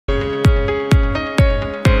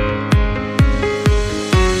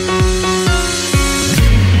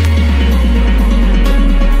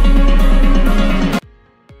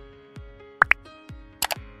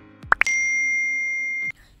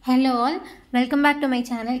Hello all, welcome back to my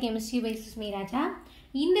channel Chemistry by Susmi Raja.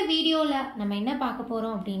 இந்த வீடியோல நம்ம என்ன பார்க்க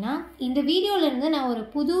போறோம் அப்படினா இந்த வீடியோல இருந்து நான் ஒரு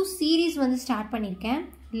புது சீரிஸ் வந்து ஸ்டார்ட் பண்ணிருக்கேன்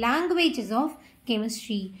languages of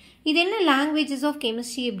chemistry. இது என்ன languages of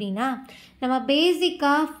chemistry அப்படினா நம்ம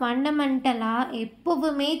பேசிக்கா ஃபண்டமெண்டலா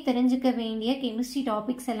எப்பவுமே தெரிஞ்சுக்க வேண்டிய கெமிஸ்ட்ரி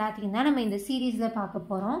டாபிக்ஸ் எல்லாத்தையும் தான் நம்ம இந்த சீரிஸ்ல பார்க்க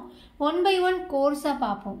போறோம். ஒன் பை ஒன் கோர்ஸா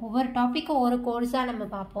பார்ப்போம். ஒவ்வொரு டாபிக்கும் ஒரு கோர்ஸா நம்ம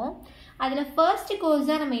பார்ப்போம். அதுல ஃபர்ஸ்ட்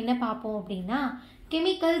கோர்ஸா நம்ம என்ன பார்ப்போம் அப்படினா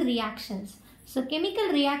chemical reactions. So chemical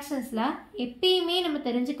reactionsல எப்பயுமே நம்ம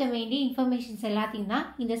தெரிஞ்சுக்க வேண்டிய இன்ஃபர்மேஷன்ஸ் எல்லாத்தையும் தான்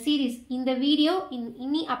இந்த சீரிஸ் இந்த வீடியோ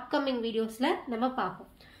இனி அப்கமிங் வீடியோஸ்ல நம்ம பார்ப்போம்.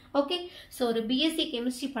 ஓகே, ஸோ ஒரு பிஎஸ்சி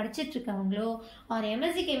கெமிஸ்ட்ரி படிச்சுட்டு இருக்கவங்களோ ஒரு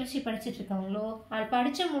எம்எஸ்சி கெமிஸ்ட்ரி படிச்சுட்டு இருக்கவங்களோ அது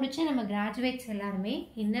படித்து முடிச்சு நம்ம கிராஜுவேட்ஸ் எல்லாருமே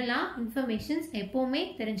என்னெல்லாம் இன்ஃபர்மேஷன்ஸ் எப்போவுமே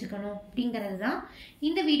தெரிஞ்சுக்கணும் அப்படிங்கிறது தான்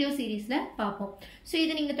இந்த வீடியோ சீரீஸில் பார்ப்போம். ஸோ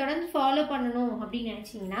இதை நீங்கள் தொடர்ந்து ஃபாலோ பண்ணணும் அப்படின்னு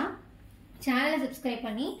நினச்சிங்கன்னா சேனலை சப்ஸ்கிரைப்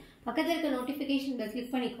பண்ணி பக்கத்தில் இருக்க நோட்டிஃபிகேஷன் பெல்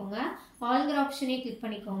கிளிக் பண்ணிக்கோங்க, ஆல்கிற ஆப்ஷனே கிளிக்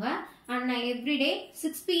பண்ணிக்கோங்க. அண்ட் நான் எவ்ரிடே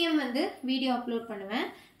 6 PM வந்து வீடியோ அப்லோட் பண்ணுவேன்,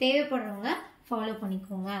 தேவைப்படுறவங்க ஃபாலோ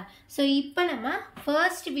பண்ணிக்கோங்க. ஸோ இப்போ நம்ம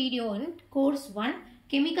ஃபர்ஸ்ட் வீடியோ இன் கோர்ஸ் 1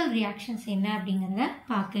 கெமிக்கல் ரியாக்ஷன்ஸ் என்ன அப்படிங்கிறத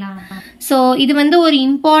பார்க்கலாம். ஸோ இது வந்து ஒரு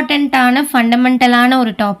இம்பார்ட்டண்ட்டான ஃபண்டமெண்டலான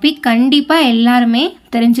ஒரு டாபிக், கண்டிப்பாக எல்லாருமே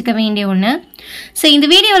தெரிஞ்சுக்க வேண்டிய ஒன்று. ஸோ இந்த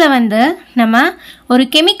வீடியோவில் வந்து நம்ம ஒரு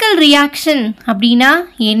கெமிக்கல் ரியாக்ஷன் அப்படின்னா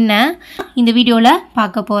என்ன இந்த வீடியோவில்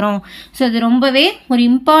பார்க்க போகிறோம். ஸோ இது ரொம்பவே ஒரு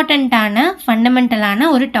இம்பார்ட்டண்ட்டான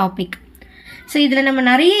ஃபண்டமெண்டலான ஒரு டாபிக். ஸோ இதில் நம்ம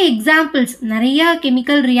நிறைய எக்ஸாம்பிள்ஸ், நிறையா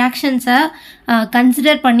கெமிக்கல் ரியாக்ஷன்ஸை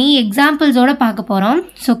கன்சிடர் பண்ணி எக்ஸாம்பிள்ஸோடு பார்க்க போகிறோம்.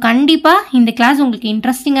 ஸோ கண்டிப்பாக இந்த கிளாஸ் உங்களுக்கு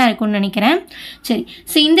இன்ட்ரெஸ்டிங்காக இருக்கும்னு நினைக்கிறேன். சரி,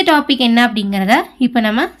 ஸோ இந்த டாபிக் என்ன அப்படிங்கிறத இப்போ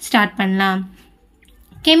நம்ம ஸ்டார்ட் பண்ணலாம்.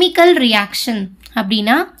 கெமிக்கல் ரியாக்ஷன்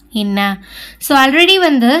அப்படின்னா என்ன? ஸோ ஆல்ரெடி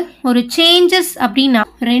வந்து ஒரு சேஞ்சஸ் அப்படின்னா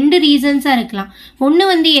 2 ரீசன்ஸாக இருக்கலாம். ஒன்று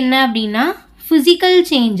வந்து என்ன அப்படின்னா physical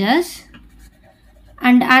changes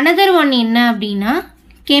and another one என்ன அப்படின்னா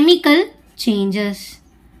chemical changes.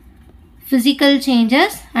 Physical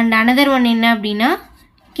changes and another one என்ன அப்படின்னா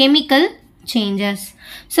chemical changes.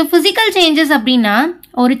 So physical changes அப்படின்னா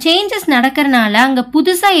ஒரு சேஞ்சஸ் நடக்கிறனால அங்கே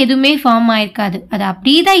புதுசாக எதுவுமே ஃபார்ம் ஆயிருக்காது, அது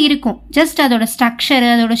அப்படியே தான் இருக்கும். ஜஸ்ட் அதோட ஸ்ட்ரக்சரு,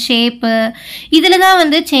 அதோட ஷேப்பு, இதில் தான்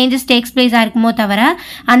வந்து சேஞ்சஸ் டேக்ஸ் பிளேஸ் ஆயிருக்குமோ தவிர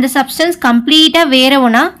அந்த சப்ஸ்டன்ஸ் கம்ப்ளீட்டாக வேற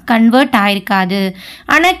ஒன்றா கன்வெர்ட் ஆயிருக்காது.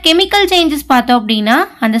 ஆனால் கெமிக்கல் சேஞ்சஸ் பார்த்தோம் அப்படின்னா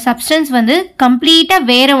அந்த சப்ஸ்டன்ஸ் வந்து கம்ப்ளீட்டாக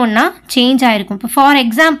வேற ஒன்றா சேஞ்ச் ஆயிருக்கும். இப்போ ஃபார்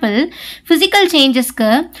எக்ஸாம்பிள் ஃபிசிக்கல்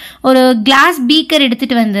சேஞ்சஸ்க்கு ஒரு கிளாஸ் பீக்கர்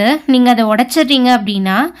எடுத்துகிட்டு வந்து நீங்கள் அதை உடைச்சிட்றீங்க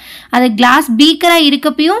அப்படின்னா அது கிளாஸ் பீக்கராக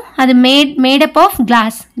இருக்கப்பையும் அது மேடப் ஆஃப் கிளாஸ்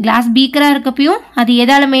பீக்கராக இருக்கப்பையும் அது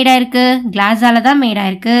எதால் மேடாயிருக்கு? கிளாஸால் தான்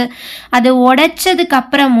மேடாயிருக்கு. அது உடைச்சதுக்கு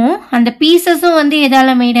அப்புறமும் அந்த பீசஸும் வந்து எதால்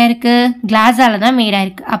மேடாயிருக்கு? கிளாஸால் தான்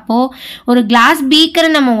மேடாயிருக்கு. அப்போது ஒரு கிளாஸ் பீக்கரை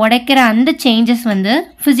நம்ம உடைக்கிற அந்த சேஞ்சஸ் வந்து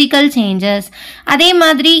ஃபிசிக்கல் சேஞ்சஸ். அதே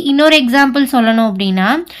மாதிரி இன்னொரு எக்ஸாம்பிள் சொல்லணும் அப்படின்னா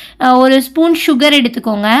ஒரு ஸ்பூன் சுகர்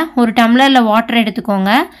எடுத்துக்கோங்க, ஒரு டம்ளரில் வாட்டர்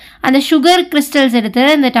எடுத்துக்கோங்க, அந்த சுகர் கிறிஸ்டல்ஸ் எடுத்து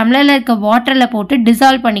இந்த டம்ளரில் இருக்க வாட்டரில் போட்டு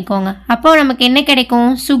டிசால்வ் பண்ணிக்கோங்க. அப்போ நமக்கு என்ன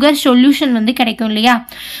கிடைக்கும்? சுகர் சொல்யூஷன் வந்து கிடைக்கும் இல்லையா?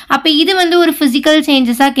 அப்போ இது வந்து ஒரு ஃபிசிக்கல்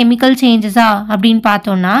சேஞ்சஸா கெமிக்கல் சேஞ்சஸா அப்படின்னு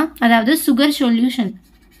பார்த்தோம்னா, அதாவது சுகர் சொல்யூஷன்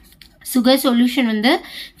வந்து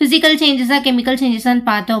ஃபிசிக்கல் சேஞ்சஸா கெமிக்கல் சேஞ்சஸான்னு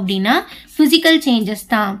பார்த்தோம் அப்படின்னா ஃபிசிக்கல் சேஞ்சஸ்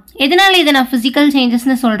தான். எதனால் இதை நான் ஃபிசிக்கல்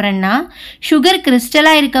சேஞ்சஸ்ன்னு சொல்கிறேன்னா சுகர்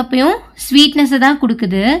கிறிஸ்டலாக இருக்கப்பையும் ஸ்வீட்னஸை தான்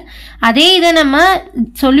கொடுக்குது. அதே இதை நம்ம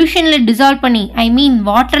சொல்யூஷனில் டிசால்வ் பண்ணி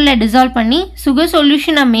வாட்டரில் டிசால்வ் பண்ணி சுகர்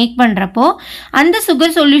சொல்யூஷனை மேக் பண்ணுறப்போ அந்த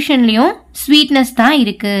சுகர் சொல்யூஷன்லேயும் ஸ்வீட்னஸ் தான்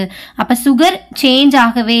இருக்குது. அப்போ சுகர் சேஞ்ச்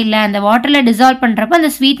ஆகவே இல்லை, அந்த வாட்டரில் டிசால்வ் பண்ணுறப்போ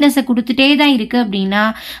அந்த ஸ்வீட்னஸை கொடுத்துட்டே தான் இருக்குது அப்படின்னா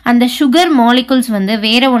அந்த சுகர் மாலிகுல்ஸ் வந்து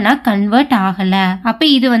வேற ஒன்றா கன்வெர்ட் ஆகலை. அப்போ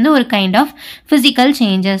இது வந்து ஒரு கைண்ட் ஆஃப் ஃபிசிக்கல்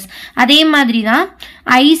சேஞ்சஸ். அதே மாதிரி தான்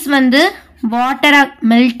ஐஸ் வந்து வாட்டராக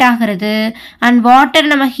மெல்ட் ஆகிறது அண்ட் வாட்டர்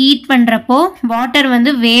நம்ம ஹீட் பண்ணுறப்போ வாட்டர்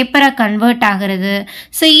வந்து வேப்பராக கன்வெர்ட் ஆகிறது.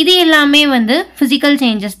 ஸோ இது எல்லாமே வந்து ஃபிசிக்கல்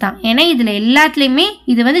சேஞ்சஸ் தான். ஏன்னா இதில் எல்லாத்துலேயுமே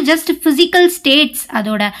இது வந்து ஜஸ்ட் ஃபிசிக்கல் ஸ்டேட்ஸ்,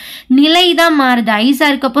 அதோட நிலை தான் மாறுது.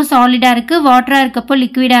 ஐஸாக இருக்கப்போ சாலிடாக இருக்குது, வாட்டராக இருக்கப்போ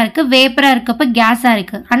லிக்விடாக இருக்குது, வேப்பராக இருக்கப்போ கேஸாக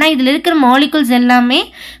இருக்குது. ஆனால் இதில் இருக்கிற மாலிகுல்ஸ் எல்லாமே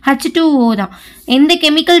H2O தான். எந்த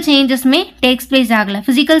கெமிக்கல் சேஞ்சஸுமே டேக்ஸ் பிளேஸ் ஆகலை,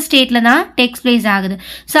 ஃபிசிக்கல் ஸ்டேட்டில் தான் டேக்ஸ் பிளேஸ் ஆகுது.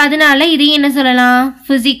 ஸோ அதனால இதையும் என்ன சொல்லலாம்?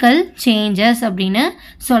 ஃபிசிக்கல் சேஞ்சஸ் அப்படின்னு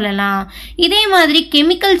சொல்லலாம். இதே மாதிரி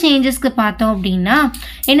கெமிக்கல் சேஞ்சஸ்க்கு பார்த்தோம் அப்படின்னா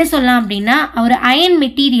என்ன சொல்லலாம் அப்படின்னா ஒரு அயன்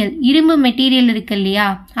மெட்டீரியல், இரும்பு மெட்டீரியல் இருக்கு இல்லையா,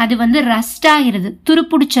 அது வந்து ரஸ்ட் ஆகிறது,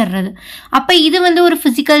 துருப்பிடிச்சிடுறது. அப்போ இது வந்து ஒரு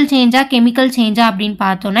ஃபிசிக்கல் சேஞ்சா கெமிக்கல் சேஞ்சா அப்படின்னு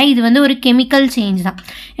பார்த்தோன்னா இது வந்து ஒரு கெமிக்கல் சேஞ்ச் தான்.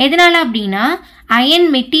 எதனால அப்படின்னா அயன்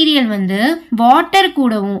மெட்டீரியல் வந்து வாட்டர்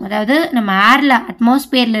கூடவும், அதாவது நம்ம ஏரில்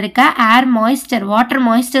அட்மாஸ்பியரில் இருக்க ஏர் மாய்ஸ்டர், வாட்டர்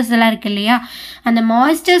மாய்ஸ்டர்ஸ் எல்லாம் இருக்கு இல்லையா, அந்த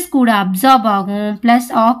மாய்ஸ்டர்ஸ் கூட அப்சார்ப் ஆகும், ப்ளஸ்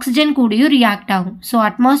ஆக்சிஜன் கூடயும் ரியாக்ட் ஆகும். ஸோ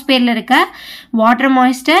அட்மாஸ்பியரில் இருக்க வாட்டர்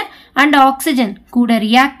மாய்ஸ்டர் அண்ட் ஆக்சிஜன் கூட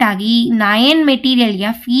ரியாக்ட் ஆகி இந்த அயன் மெட்டீரியல்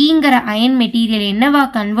Feங்கிற அயன் மெட்டீரியல் என்னவா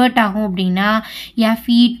கன்வெர்ட் ஆகும் அப்படின்னா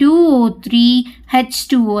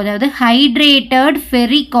Fe2O3H2O, அதாவது ஹைட்ரேட்டட்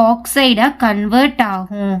ஃபெரிக் ஆக்சைடாக கன்வெர்ட்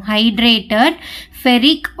ஆகும். ஹைட்ரேட்டட்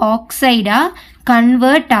ஃபெரிக் ஆக்சைடாக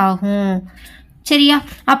கன்வெர்ட் ஆகும். சரியா?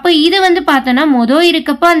 அப்போ இது வந்து பார்த்தோன்னா மொதல்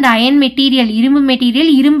இருக்கப்போ அந்த அயன் மெட்டீரியல் இரும்பு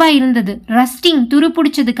மெட்டீரியல் இரும்பாக இருந்தது. ரஸ்டிங் துரு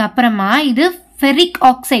பிடிச்சதுக்கு அப்புறமா இது ferric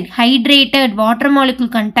oxide, hydrated water molecule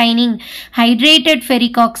containing hydrated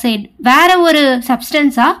ferric oxide வேற ஒரு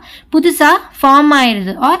சப்ஸ்டன்ஸாக புதுசாக ஃபார்ம்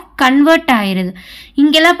ஆயிடுது ஆர் கன்வெர்ட் ஆயிடுது.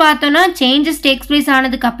 இங்கெல்லாம் பார்த்தோன்னா சேஞ்சஸ் டேக்ஸ் பிளேஸ்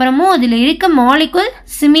ஆனதுக்கு அப்புறமும் அதில் இருக்க மாலிகுல்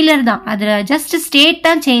சிமிலர் தான், அதில் ஜஸ்ட் ஸ்டேட்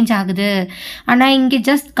தான் சேஞ்ச் ஆகுது. ஆனால் இங்கே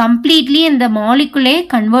ஜஸ்ட் கம்ப்ளீட்லி இந்த மாலிகுலே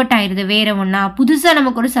கன்வெர்ட் ஆயிடுது வேற ஒன்றா, புதுசாக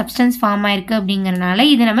நமக்கு ஒரு சப்ஸ்டன்ஸ் ஃபார்ம் ஆயிருக்கு அப்படிங்கிறனால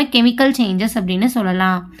இது நம்ம கெமிக்கல் சேஞ்சஸ் அப்படின்னு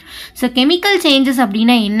சொல்லலாம். ஸோ கெமிக்கல் சேஞ்சஸ்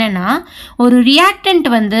அப்படின்னா என்னன்னா, ஒரு ரியாக்டன்ட்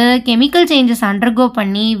வந்து கெமிக்கல் சேஞ்சஸ் அண்டர்கோ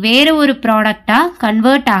பண்ணி வேற ஒரு ப்ராடக்டாக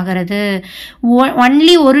கன்வெர்ட் ஆகிறது.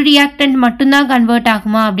 ஒன்லி ஒரு ரியாக்டன்ட் மட்டும்தான் கன்வெர்ட்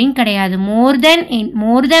ஆகுமா அப்படின்னு கிடையாது. மோர்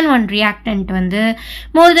தென் ஒன் ரியாக்டன்ட் வந்து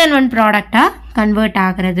மோர் தென் ஒன் ப்ராடக்டாக கன்வெர்ட்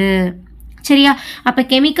ஆகிறது. சரியா? அப்போ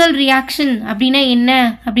கெமிக்கல் ரியாக்ஷன் அப்படின்னா என்ன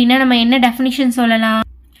அப்படின்னா நம்ம என்ன டெஃபினிஷன் சொல்லலாம்?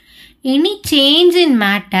 Any change in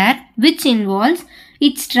matter which involves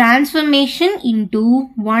its transformation into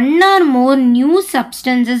one or more new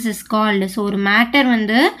substances is called. So ஒரு மேட்டர்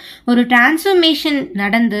வந்து ஒரு டிரான்ஸ்ஃபர்மேஷன்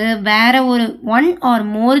நடந்து வேற ஒரு ஒன் ஆர்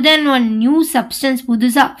மோர் தென் ஒன் நியூ சப்ஸ்டன்ஸ்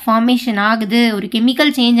புதுசாக ஃபார்மேஷன் ஆகுது, ஒரு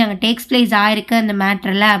கெமிக்கல் சேஞ்ச் அங்கே டேக்ஸ் பிளேஸ் ஆகிருக்கு அந்த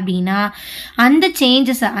மேட்டரில் அப்படின்னா அந்த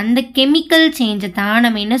சேஞ்சஸை, அந்த கெமிக்கல் சேஞ்சை தான்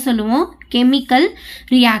நம்ம என்ன சொல்லுவோம்? கெமிக்கல்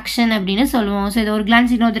ரியாக்ஷன் அப்படின்னு சொல்லுவோம். ஸோ இது ஒரு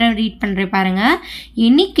கிளான்ஸ் இன்னொரு தடவை ரீட் பண்ணுறேன் பாருங்கள்.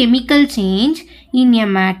 Any chemical change in a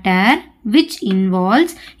matter which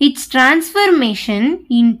involves its transformation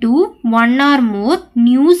into one or more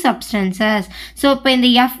new substances. So இப்போ இந்த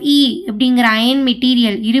Fe அப்படிங்கிற அயன்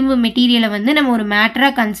மெட்டீரியல் இரும்பு மெட்டீரியலை வந்து நம்ம ஒரு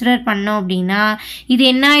மேட்டராக கன்சிடர் பண்ணோம் அப்படின்னா இது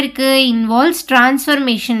என்ன இருக்குது? இன்வால்வ்ஸ்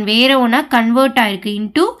டிரான்ஸ்ஃபர்மேஷன், வேற ஒன்றா கன்வெர்ட் ஆயிருக்கு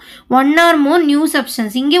இன்டூ ஒன் ஆர் மோர் நியூ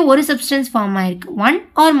சப்ஸ்டன்ஸ். இங்கே ஒரு சப்ஸ்டன்ஸ் ஃபார்ம் ஆயிருக்கு, ஒன்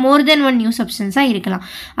ஆர் மோர் தென் ஒன் நியூ சப்ஸ்டன்ஸாக இருக்கலாம்.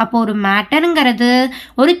 அப்போ ஒரு மேட்டருங்கிறது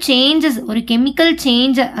ஒரு சேஞ்சஸ், ஒரு கெமிக்கல்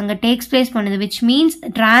சேஞ்சை அங்கே டேக்ஸ் பிளேஸ் பண்ணுது, which means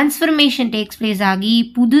transformation takes place ஆகி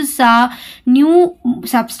புதுசாக நியூ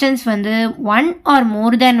சப்ஸ்டன்ஸ் வந்து ஒன் ஆர்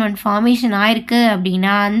மோர் தென் ஒன் ஃபார்மேஷன் ஆயிருக்கு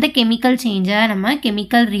அப்படின்னா அந்த கெமிக்கல் சேஞ்சை நம்ம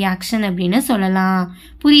கெமிக்கல் ரியாக்ஷன் அப்படின்னு சொல்லலாம்.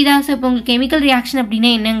 புரியுதா? ஸோ இப்போ உங்களுக்கு கெமிக்கல் ரியாக்ஷன்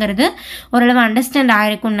அப்படின்னா என்னங்கிறது ஓரளவு அண்டர்ஸ்டாண்ட்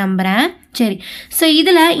ஆயிருக்கும்னு நம்புகிறேன். சரி, ஸோ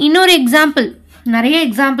இதில் இன்னொரு எக்ஸாம்பிள், நிறைய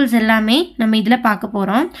எக்ஸாம்பிள்ஸ் எல்லாமே நம்ம இதில் பார்க்க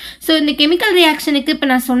போகிறோம். ஸோ இந்த கெமிக்கல் ரியாக்ஷனுக்கு இப்போ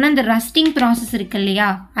நான் சொன்ன இந்த ரஸ்டிங் ப்ராசஸ் இருக்கு இல்லையா,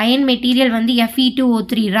 அயன் மெட்டீரியல் வந்து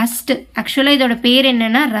Fe2O3 ரஸ்ட். ஆக்சுவலாக இதோட பேர்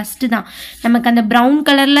என்னென்னா ரஸ்ட் தான். நமக்கு அந்த ப்ரௌன்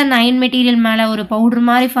கலரில் அந்த அயன் மெட்டீரியல் மேலே ஒரு பவுடர்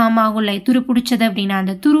மாதிரி ஃபார்ம் ஆகும்ல துரு பிடிச்சது அப்படின்னா,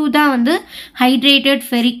 அந்த துரு தான் வந்து ஹைட்ரேட்டட்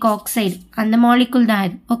ஃபெரிக் ஆக்சைடு, அந்த மாலிகுல் தான்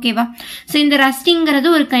இது. ஓகேவா? ஸோ இந்த ரஸ்டிங்கிறது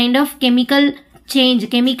ஒரு kind of chemical change,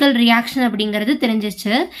 chemical reaction அப்படிங்கிறது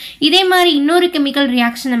தெரிஞ்சிச்சு. இதே மாதிரி இன்னொரு கெமிக்கல்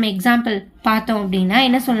ரியாக்ஷன் நம்ம எக்ஸாம்பிள் பார்த்தோம் அப்படின்னா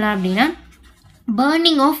என்ன சொல்லலாம் அப்படின்னா,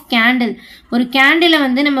 பர்னிங் ஆஃப் கேண்டில். ஒரு கேண்டிலை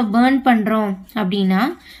வந்து நம்ம பர்ன் பண்ணுறோம் அப்படின்னா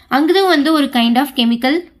அங்கேயும் வந்து ஒரு கைண்ட் ஆஃப்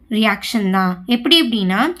கெமிக்கல் ரியாக்ஷன் தான். எப்படி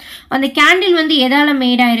அப்படின்னா அந்த கேண்டில் வந்து எதால்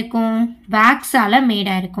மேடாக இருக்கும்? வேக்ஸால்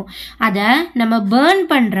மேடாக இருக்கும். அதை நம்ம பேர்ன்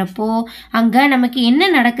பண்ணுறப்போ அங்கே நமக்கு என்ன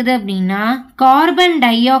நடக்குது அப்படின்னா கார்பன்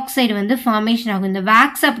டை ஆக்சைடு வந்து ஃபார்மேஷன் ஆகும். இந்த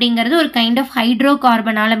வேக்ஸ் அப்படிங்கிறது ஒரு கைண்ட் ஆஃப் ஹைட்ரோ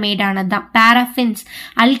கார்பனால் மேடானது தான். பாராஃபின்ஸ்,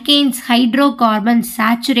 alkanes, hydro carbons,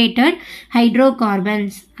 saturated hydro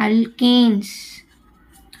carbons, alkanes,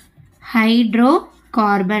 hydro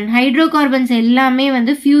carbons எல்லாமே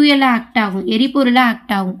வந்து ஃபியூயலாக ஆக்ட் ஆகும், எரிபொருளாக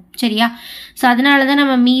ஆக்ட் ஆகும். சரியா? ஸோ அதனால தான்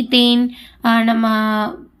நம்ம மீத்தேன், நம்ம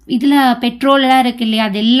இதில் பெட்ரோலெலாம் இருக்குது இல்லையா,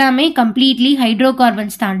 அது எல்லாமே கம்ப்ளீட்லி ஹைட்ரோ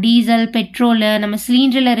கார்பன்ஸ் தான். டீசல், பெட்ரோலு, நம்ம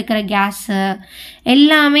சிலிண்டரில் இருக்கிற கேஸு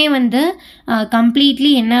எல்லாமே வந்து கம்ப்ளீட்லி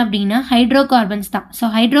என்ன அப்படின்னா ஹைட்ரோ கார்பன்ஸ் தான். ஸோ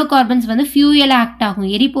ஹைட்ரோ கார்பன்ஸ் வந்து ஃபியூயலாக ஆக்ட் ஆகும்,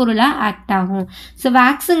 எரிபொருளாக ஆக்ட் ஆகும். ஸோ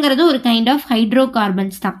வேக்ஸுங்கிறது ஒரு கைண்ட் ஆஃப் ஹைட்ரோ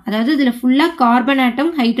கார்பன்ஸ் தான். அதாவது இதில் ஃபுல்லாக கார்பன்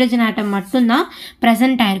ஆட்டம், ஹைட்ரஜன் ஆட்டம் மட்டும்தான்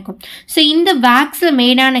ப்ரெசென்ட் ஆகிருக்கும். ஸோ இந்த வேக்ஸில்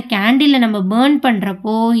மேடான கேண்டிலை நம்ம பேர்ன்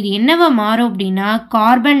பண்ணுறப்போ இது என்னவா மாறும் அப்படின்னா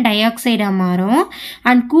கார்பன் டை ஆக்சைடாக மாறும்.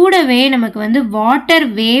 அண்ட் கூடவே நமக்கு வந்து வாட்டர்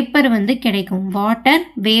வேப்பர் வந்து கிடைக்கும்.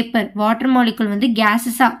 வாட்டர் மாலிகுல் வந்து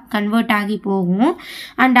கேஸஸாக கன்வெர்ட் ஆகி போகும்.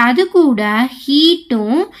 அண்ட் அது கூட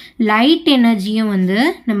ஹீட்டும் லைட் எனர்ஜியும் வந்து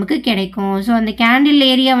நமக்கு கிடைக்கும். ஸோ அந்த கேண்டில்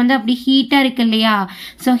ஏரியா வந்து அப்படி ஹீட்டாக இருக்கு இல்லையா,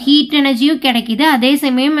 ஸோ ஹீட் எனர்ஜியும் கிடைக்கிது. அதே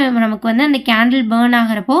சமயம் நமக்கு வந்து அந்த கேண்டில் பேர்ன்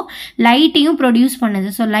ஆகிறப்போ லைட்டையும் ப்ரொடியூஸ் பண்ணுது.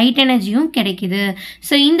 ஸோ லைட் எனர்ஜியும் கிடைக்கிது.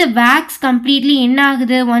 ஸோ இந்த வேக்ஸ் கம்ப்ளீட்லி என்ன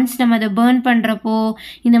ஆகுது, ஒன்ஸ் நம்ம அதை பேர்ன் பண்ணுறப்போ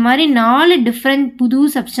இந்த மாதிரி 4 டிஃப்ரெண்ட் புது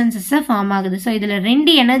சப்ஸ்டன்சஸை ஃபார்ம் ஆகுது. ஸோ இதில்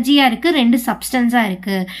 2 எனர்ஜியாக இருக்குது, 2 சப்ஸ்டன்ஸாக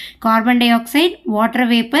இருக்குது. Carbon di oxide, water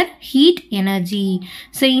vapour, heat, energy.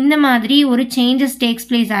 So இந்த மாதிரி ஒரு சேஞ்சஸ் டேக்ஸ்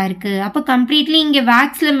பிளேஸ் ஆயிருக்கு. அப்போ கம்ப்ளீட்லி இங்கே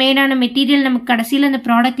வேக்ஸில் மேடான மெட்டீரியல் நமக்கு கடைசியில் அந்த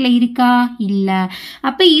ப்ராடக்டில் இருக்கா? இல்லை.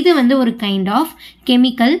 அப்போ இது வந்து ஒரு கைண்ட் ஆஃப்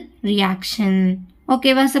கெமிக்கல் ரியாக்ஷன்.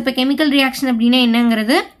 ஓகேவா? ஸோ இப்போ கெமிக்கல் ரியாக்ஷன் அப்படின்னா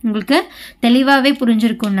என்னங்கிறது உங்களுக்கு தெளிவாகவே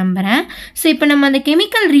புரிஞ்சிருக்கும்னு நம்புகிறேன். ஸோ இப்போ நம்ம அந்த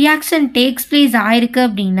கெமிக்கல் ரியாக்ஷன் டேக்ஸ் பிளேஸ் ஆயிருக்கு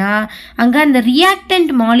அப்படின்னா அங்கே அந்த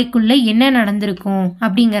ரியாக்டன்ட் மாலிகுலில் என்ன நடந்திருக்கும்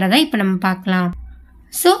அப்படிங்கிறத இப்போ நம்ம பார்க்கலாம்.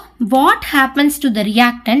 So what happens to the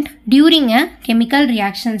reactant during a chemical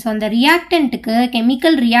reaction? So அந்த reactantக்கு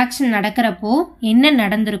chemical reaction நடக்கிறப்போ என்ன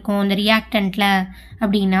நடந்திருக்கும் அந்த reactantல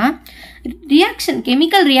அப்படின்னா,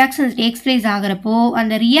 chemical reactions takes place ஆகிறப்போ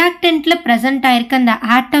அந்த reactantல present ஆயிருக்க அந்த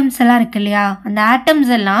atoms எல்லாம் இருக்கு இல்லையா, அந்த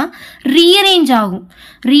atoms எல்லாம் rearrange ஆகும்.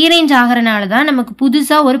 rearrange ஆகிறனால தான் நமக்கு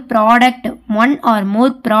புதுசாக ஒரு ப்ராடக்ட், 1 or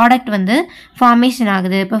more ப்ராடக்ட் வந்து ஃபார்மேஷன்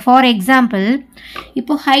ஆகுது. இப்போ ஃபார் எக்ஸாம்பிள்,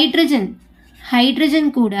 இப்போ ஹைட்ரஜன்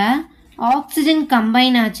கூட ஆக்சிஜன்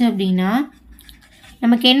கம்பைன் ஆச்சு அப்படின்னா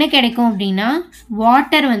நமக்கு என்ன கிடைக்கும் அப்படின்னா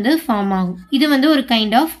வாட்டர் வந்து ஃபார்ம் ஆகும். இது வந்து ஒரு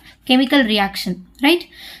kind of chemical reaction, right?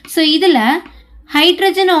 So இதில்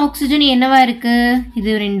ஹைட்ரஜன் ஆக்சிஜன் என்னவா இருக்குது?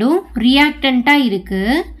 இது ரெண்டும் ரியாக்டண்ட்டாக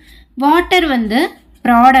இருக்குது. வாட்டர் வந்து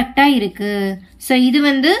ப்ராடக்டாக இருக்குது. ஸோ இது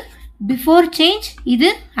வந்து பிஃபோர் சேஞ்ச், இது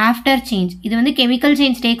ஆஃப்டர் சேஞ்ச். இது வந்து கெமிக்கல்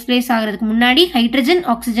சேஞ்ச் டேக்ஸ் பிளேஸ் ஆகிறதுக்கு முன்னாடி ஹைட்ரஜன்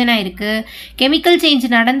ஆக்சிஜனாக இருக்குது. கெமிக்கல் சேஞ்ச்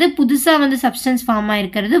நடந்து புதுசாக வந்து சப்ஸ்டன்ஸ் ஃபார்ம்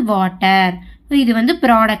ஆகிருக்கிறது வாட்டர். இது வந்து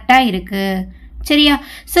ப்ராடக்டாக இருக்குது. சரியா?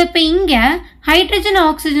 ஸோ இப்போ இங்கே ஹைட்ரஜன்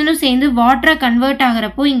ஆக்சிஜனும் சேர்ந்து வாட்டராக கன்வெர்ட்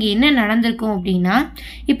ஆகிறப்போ இங்கே என்ன நடந்திருக்கும் அப்படின்னா,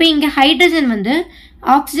 இப்போ இங்கே ஹைட்ரஜன் வந்து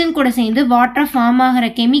ஆக்சிஜன் கூட சேர்ந்து வாட்டராக ஃபார்ம்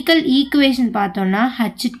ஆகிற கெமிக்கல் ஈக்குவேஷன் பார்த்தோன்னா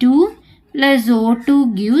H2 + O2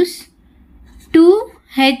 gives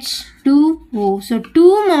 2H2O. So 2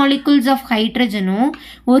 molecules of ஹைட்ரஜனும்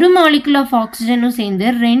 1 molecule of ஆக்சிஜனும் சேர்ந்து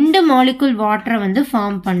 2 molecule வாட்டரை வந்து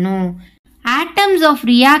ஃபார்ம் பண்ணும். Atoms of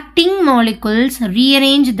reacting molecules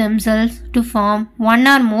rearrange themselves to form 1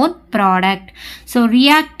 or more product. So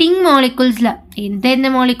reacting moleculesல எந்தெந்த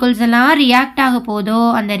மாலிகுல்ஸ் எல்லாம் ரியாக்ட் ஆக போதோ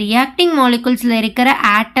அந்த ரியாக்டிங் மாலிகுல்ஸில் இருக்கிற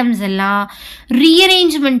ஆட்டம்ஸ் எல்லாம்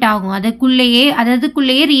ரீஅரேஞ்ச்மெண்ட் ஆகும். அதுக்குள்ளேயே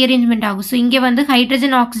ரீஅரேஞ்ச்மெண்ட் ஆகும். ஸோ இங்கே வந்து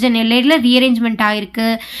ஹைட்ரஜன் ஆக்சிஜன் எல்லையில் ரீஅரேஞ்ச்மெண்ட் ஆகிருக்கு.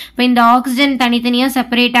 இப்போ இந்த ஆக்சிஜன் தனித்தனியாக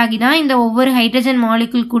செப்பரேட் ஆகி தான் இந்த ஒவ்வொரு ஹைட்ரஜன்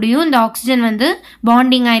மாலிகுல் கூடயும் இந்த ஆக்சிஜன் வந்து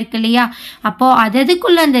பாண்டிங் ஆகிருக்கு இல்லையா? அப்போது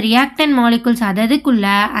அதுக்குள்ளே அந்த ரியாக்டன் மாலிகுல்ஸ்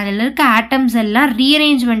அதுக்குள்ளே அதில் இருக்க ஆட்டம்ஸ் எல்லாம்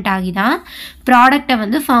ரீஅரேஞ்ச்மெண்ட் ஆகி தான் ப்ராடக்டை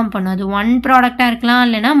வந்து ஃபார்ம் பண்ணும். அது 1 ப்ராடக்டாக இருக்கலாம்,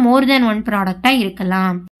 இல்லைனா மோர் தென் 1 ப்ராடக்டாக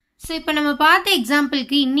இருக்கலாம். ஸோ இப்போ நம்ம பார்த்த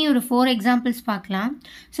எக்ஸாம்பிளுக்கு இன்னி ஒரு 4 எக்ஸாம்பிள்ஸ் பார்க்கலாம்.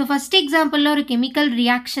 ஸோ ஃபஸ்ட் எக்ஸாம்பிளில் ஒரு கெமிக்கல்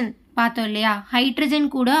ரியாக்ஷன் பார்த்தோம் இல்லையா? ஹைட்ரஜன்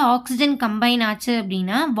கூட ஆக்சிஜன் கம்பைன் ஆச்சு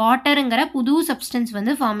அப்படின்னா வாட்டருங்கிற புது சப்ஸ்டன்ஸ்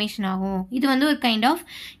வந்து ஃபார்மேஷன் ஆகும். இது வந்து ஒரு kind of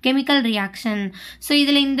chemical reaction. So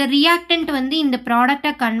இதில் இந்த ரியாக்டன்ட் வந்து இந்த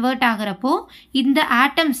ப்ராடக்டாக கன்வெர்ட் ஆகிறப்போ இந்த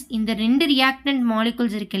ஆட்டம்ஸ், இந்த 2 ரியாக்டன்ட்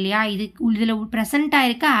மாலிகுல்ஸ் இருக்கு இல்லையா, இதில் ப்ரெசென்ட்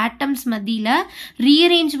ஆகிருக்க ஆட்டம்ஸ் மத்தியில்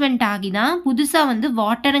ரீஅரேஞ்ச்மெண்ட் ஆகி தான் புதுசாக வந்து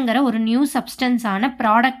வாட்டருங்கிற ஒரு நியூ சப்ஸ்டன்ஸான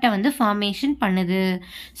ப்ராடக்டை வந்து ஃபார்மேஷன் பண்ணுது.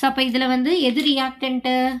 ஸோ அப்போ இதில் வந்து எது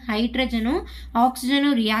ரியாக்டன்ட்டு? ஹைட்ரஜனும்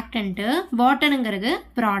ஆக்சிஜனும் reactant, வாட்டருங்கிறது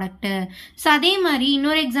product. ஸோ அதே மாதிரி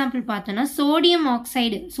இன்னொரு எக்ஸாம்பிள் பார்த்தோன்னா சோடியம்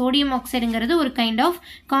ஆக்சைடுங்கிறது ஒரு கைண்ட் ஆஃப்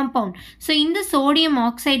காம்பவுண்ட். ஸோ இந்த சோடியம்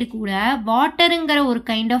ஆக்சைடு கூட வாட்டருங்கிற ஒரு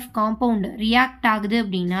கைண்ட் ஆஃப் காம்பவுண்ட் ரியாக்ட் ஆகுது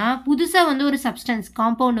அப்படின்னா புதுசாக வந்து ஒரு சப்ஸ்டன்ஸ்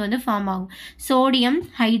காம்பவுண்ட் வந்து ஃபார்ம் ஆகும், சோடியம்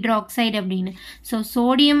ஹைட்ராக்சைடு அப்படின்னு. So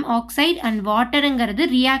sodium oxide and வாட்டருங்கிறது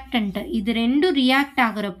reactant. இது ரெண்டும் ரியாக்ட்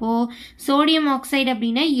ஆகிறப்போ சோடியம் ஆக்சைடு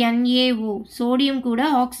அப்படின்னா NaO, சோடியம் கூட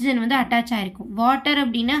ஆக்சிஜன் வந்து அட்டாச் ஆகிருக்கும். வாட்டர்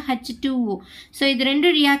அப்படின்னா H2O. ஸோ இது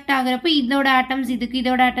ரெண்டும் ரியாக்ட் ஆகிறப்போ இதோட ஆட்டம்ஸ் இதுக்கு,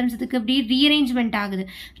 இதோட ஆட்டம்ஸ் இதுக்கு அப்படி ரீஅரேஞ்ச்மெண்ட் ஆகுது.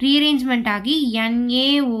 ரீஅரேஞ்ச்மெண்ட் ஆகி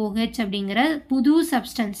NaOH அப்படிங்கிற புது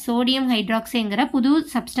சப்ஸ்டன்ஸ், சோடியம் ஹைட்ராக்சைடுங்கிற புது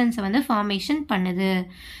சப்ஸ்டன்ஸை வந்து ஃபார்மேஷன் பண்ணுது.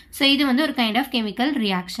 ஸோ இது வந்து ஒரு kind of chemical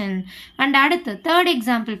reaction. And அடுத்து தேர்ட்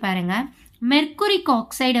எக்ஸாம்பிள் பாருங்கள். மெர்குரிக்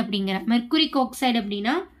ஆக்சைடு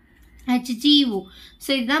அப்படின்னா HgO. ஸோ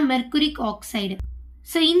இதுதான் மெர்குரிக் ஆக்சைடு.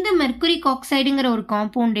 ஸோ இந்த மெர்குரிக் ஆக்சைடுங்கிற ஒரு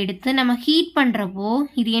காம்பவுண்ட் எடுத்து நம்ம ஹீட் பண்ணுறப்போ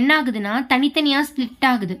இது என்ன ஆகுதுன்னா தனித்தனியாக ஸ்ப்ளிட்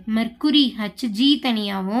ஆகுது. மெர்குரி Hg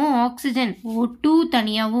தனியாகவும் ஆக்சிஜன் O2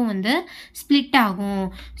 தனியாகவும் வந்து ஸ்ப்ளிட் ஆகும்.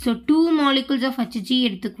 ஸோ 2 molecules of Hg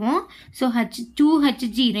எடுத்துக்குவோம். So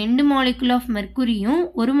 2Hg 2 molecule of மெர்குரியும்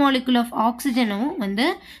 1 molecule of ஆக்சிஜனும் வந்து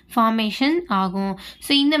ஃபார்மேஷன் ஆகும்.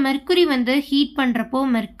 ஸோ இந்த மெர்குரி வந்து ஹீட் பண்ணுறப்போ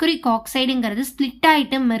மெர்குரிக் ஆக்சைடுங்கிறது ஸ்ப்ளிட்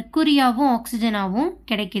ஆகிட்டு மெர்குரியாகவும் ஆக்சிஜனாகவும்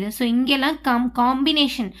கிடைக்கிது. ஸோ இங்கெல்லாம்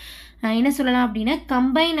காம்பினேஷன் என்ன சொல்லலாம் அப்படின்னா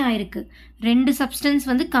கம்பைன் ஆயிருக்கு. 2 சப்ஸ்டன்ஸ்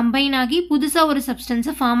வந்து கம்பைன் ஆகி புதுசாக ஒரு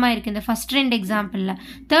சப்ஸ்டன்ஸை ஃபார்ம் ஆயிருக்கு இந்த ஃபர்ஸ்ட் 2 எக்ஸாம்பிளில்.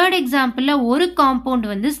 தேர்ட் எக்ஸாம்பிளில் ஒரு காம்பவுண்ட்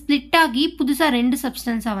வந்து ஸ்ப்ளிட் ஆகி புதுசாக 2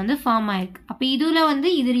 சப்ஸ்டன்ஸாக வந்து ஃபார்ம் ஆயிருக்கு. அப்போ இதில் வந்து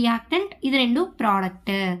இது ரியாக்டன்ட், இது ரெண்டும்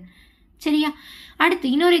ப்ராடக்ட்டு. சரியா? அடுத்து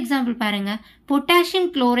இன்னொரு எக்ஸாம்பிள் பாருங்க.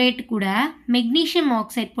 பொட்டாசியம் குளோரேட் கூட மெக்னீஷியம்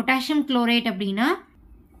ஆக்சைடு, பொட்டாசியம் குளோரேட் அப்படின்னா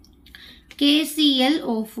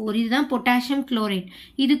KClO4, இதுதான் பொட்டாசியம் குளோரேட்.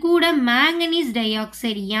 இது கூட manganese di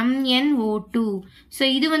oxide MnO2. So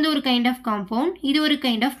இது வந்து ஒரு கைண்ட் ஆஃப் காம்பவுண்ட், இது ஒரு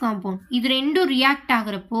கைண்ட் ஆஃப் காம்பவுண்ட். இது ரெண்டும் ரியாக்ட்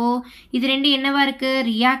ஆகிறப்போ இது ரெண்டும் என்னவா இருக்குது?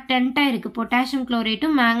 ரியாக்டண்ட்டாக இருக்குது. பொட்டாசியம்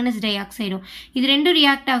குளோரேட்டும் மேங்கனீஸ் டை ஆக்சைடும் இது ரெண்டும்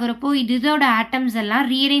ரியாக்ட் ஆகிறப்போ இதோட ஆட்டம்ஸ் எல்லாம்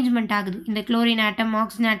ரீஅரேஞ்ச்மெண்ட் ஆகுது. இந்த குளோரின் ஆட்டம்,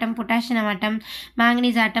 ஆக்சிஜன் ஆட்டம், பொட்டாசியம் ஆட்டம்,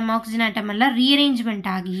 மேங்கனீஸ் ஆட்டம், ஆக்சிஜன் ஆட்டம் எல்லாம்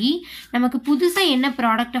ரீஅரேஞ்ச்மெண்ட் ஆகி நமக்கு புதுசாக என்ன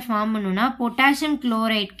ப்ராடக்டை ஃபார்ம் பண்ணுன்னா பொட்டாசியம்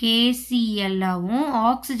குளோரைட் KClஆவும்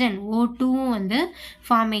ஆக்சிஜன் O2வும் வந்து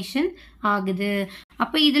ஃபார்மேஷன் ஆகுது.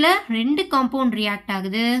 அப்போ இதில் 2 காம்பவுண்ட் ரியாக்ட்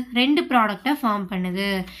ஆகுது, 2 ப்ராடக்டை ஃபார்ம் பண்ணுது.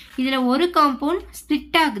 இதில் ஒரு காம்பவுண்ட்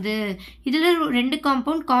ஸ்ப்ளிட் ஆகுது, இதில் 2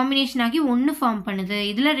 காம்பவுண்ட் காம்பினேஷன் ஆகி 1 ஃபார்ம் பண்ணுது.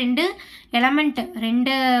 இதில் 2 எலமெண்ட்,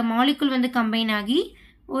 2 மாலிகுல் வந்து கம்பைன் ஆகி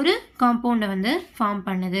ஒரு காம்பவுண்டை வந்து ஃபார்ம்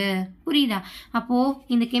பண்ணுது. புரியுதா? அப்போது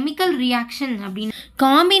இந்த கெமிக்கல் ரியாக்ஷன் அப்படின்னு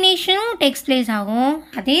காம்பினேஷனும் டேக்ஸ் பிளேஸ் ஆகும்,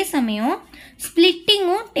 அதே சமயம்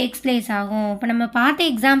ஸ்ப்ளிட்டிங்கும் டேக்ஸ் பிளேஸ் ஆகும். இப்போ நம்ம பார்த்த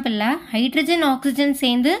எக்ஸாம்பிளில் ஹைட்ரஜன் ஆக்சிஜன்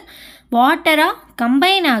சேர்ந்து வாட்டராக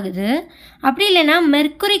கம்பைன் ஆகுது. அப்படி இல்லைன்னா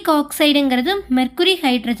மெர்க்குரிக் ஆக்சைடுங்கிறது மெர்க்குரி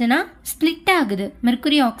ஹைட்ரஜனாக ஸ்ப்ளிட் ஆகுது,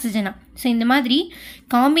 மெர்க்குரி ஆக்சிஜனாக. ஸோ இந்த மாதிரி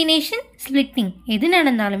காம்பினேஷன், ஸ்ப்ளிட்டிங் எது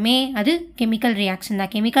நடந்தாலுமே அது கெமிக்கல் ரியாக்ஷன்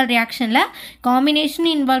தான். கெமிக்கல் ரியாக்ஷனில்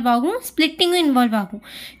காம்பினேஷனும் இன்வால்வ் ஆகும், ஸ்ப்ளிட்டிங்கும் இன்வால்வ் ஆகும்.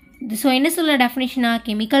 ஸோ என்ன சொல்ல டெஃபினேஷனாக?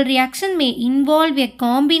 Chemical reaction May involve a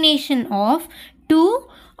combination of 2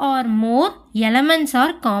 or more elements or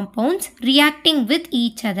compounds reacting with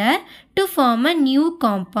each other to form a new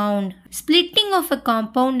compound. Splitting of a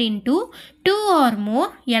compound into 2 or more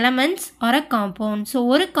elements or a compound. So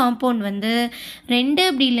ஒரு compound வந்து 2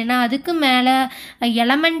 அப்படி இல்லைன்னா அதுக்கு மேலே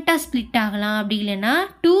எலமெண்ட்டாக split ஆகலாம், அப்படி இல்லைன்னா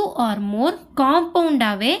 2 or more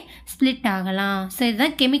காம்பவுண்டாகவே split ஆகலாம். ஸோ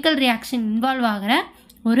இதுதான் கெமிக்கல் ரியாக்ஷன் இன்வால்வ் ஆகிற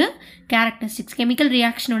ஒரு கேரக்டரிஸ்டிக்ஸ், கெமிக்கல்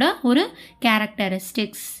ரியாக்ஷனோட ஒரு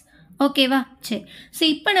கேரக்டரிஸ்டிக்ஸ். ஓகேவா? சரி. ஸோ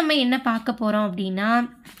இப்போ நம்ம என்ன பார்க்க போகிறோம் அப்படின்னா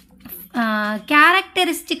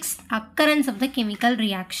characteristics occurrence of the chemical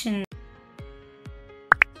reaction.